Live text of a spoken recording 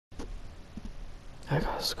Hey guys,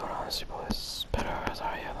 what's going on? It's your boys. Better,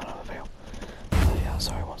 sorry, I have another video. Yeah,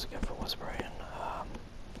 sorry once again for whispering.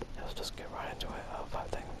 Let's just get right into it. 5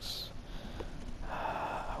 things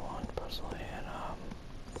I want personally, and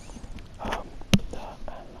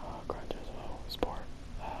Gran Turismo Sport.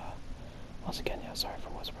 Once again, yeah, sorry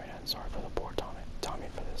for whispering and sorry for the poor timing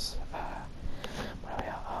for this. But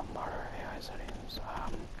yeah, harder AI settings.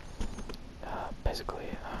 Basically,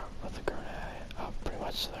 with the current AI, pretty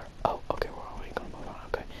much there. Oh, okay, we're already gonna move on.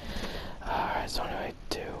 Okay. Alright, so anyway,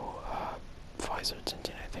 to visor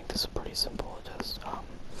tinting, I think this is pretty simple. Just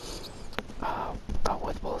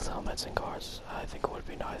with both helmets and cars, I think it would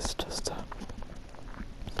be nice just to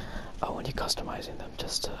when you're customizing them,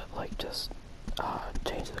 just to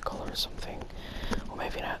change the color or something, or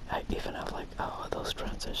maybe not even have like those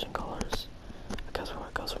transition colors. I guess where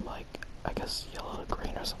it goes from like yellow to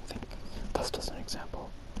green or something. That's just an example.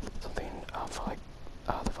 Something for like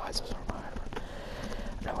the visors or whatever.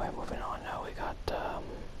 Anyway, moving on. Now we got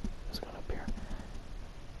what's going up here?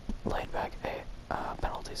 Laid back a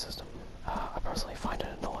penalty system. I personally find it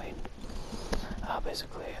annoying.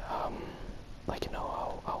 Basically, like you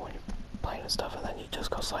know how when you're playing and stuff, and then you just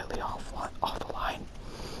go slightly off the line,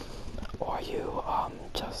 or you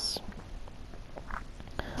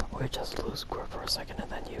just lose grip for a second, and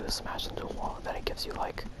then you smash into a wall, and then it gives you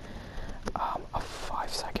like a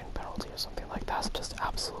 5-second penalty or something like that. That's just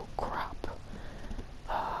absolute crap.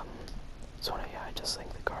 So yeah, I just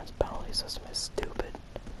think the current penalty system is stupid.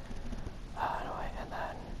 Anyway, and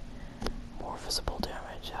then more visible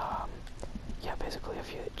damage. Yeah, basically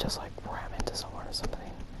if you just like ram into someone or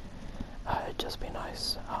something, it'd just be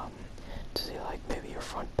nice to see like maybe your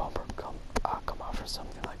front bumper come off or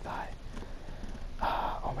something like that.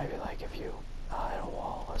 Or maybe like if you hit a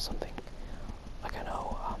wall or something. Like I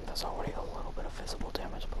know there's already a little bit of visible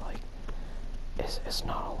damage, but like it's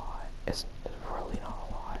not a lot. It's really not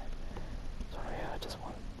a lot. So yeah, I just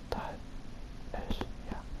want that ish.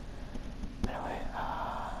 Yeah. Anyway,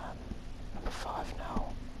 number 5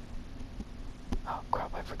 now. Oh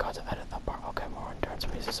crap! I forgot to edit that part. Okay, more endurance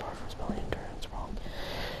races. Sorry for spelling endurance wrong.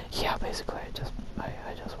 Yeah, basically, I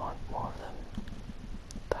just want more of them.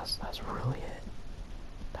 That's really it.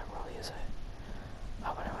 That really is it.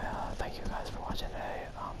 But anyway, thank you guys for watching today.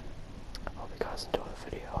 Hope you guys enjoyed the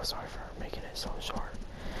video. Sorry for making it so short.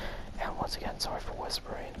 And once again, sorry for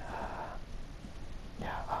whispering.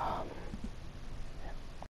 Yeah,